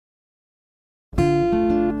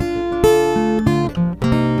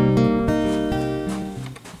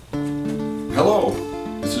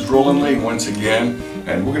everybody once again,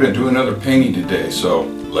 and we're going to do another painting today, so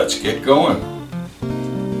let's get going.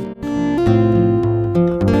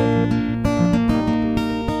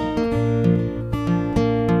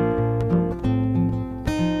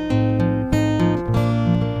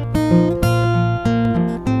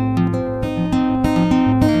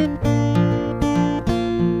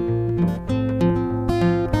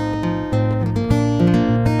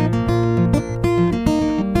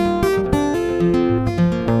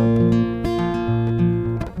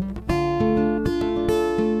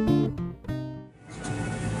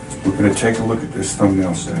 We're going to take a look at this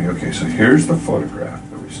thumbnail study. Okay, so here's the photograph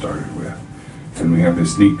that we started with. And we have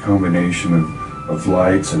this neat combination of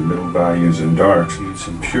lights and middle values and darks and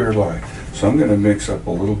some pure light. So I'm going to mix up a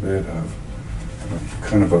little bit of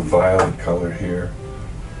kind of a violet color here.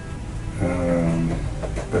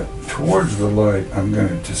 But towards the light, I'm going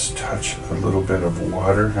to just touch a little bit of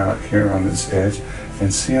water out here on this edge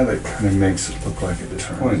and see how that kind of makes it look like it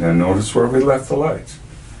turns. Now notice where we left the lights.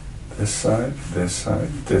 This side, this side,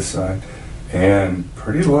 this side, and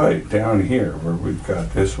pretty light down here where we've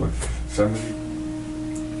got this one. Some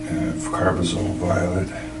carbazole violet,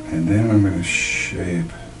 and then I'm going to shape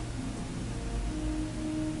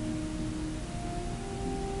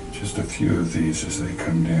just a few of these as they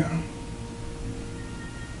come down.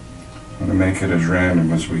 I'm going to make it as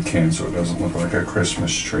random as we can so it doesn't look like a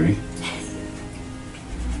Christmas tree.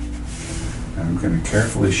 I'm going to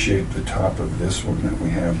carefully shape the top of this one that we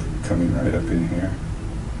have coming right up in here.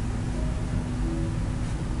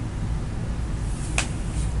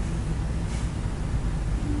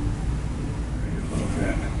 A little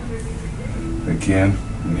bit. Again,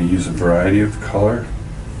 I'm going to use a variety of color.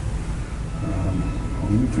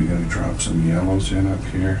 We're going to drop some yellows in up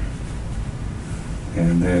here.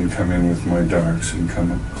 And then come in with my darks and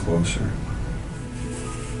come up closer.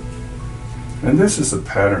 And this is the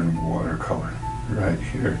pattern of watercolor right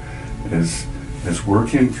here, is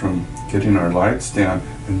working from getting our lights down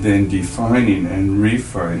and then defining and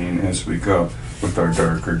refining as we go with our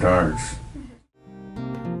darker darks.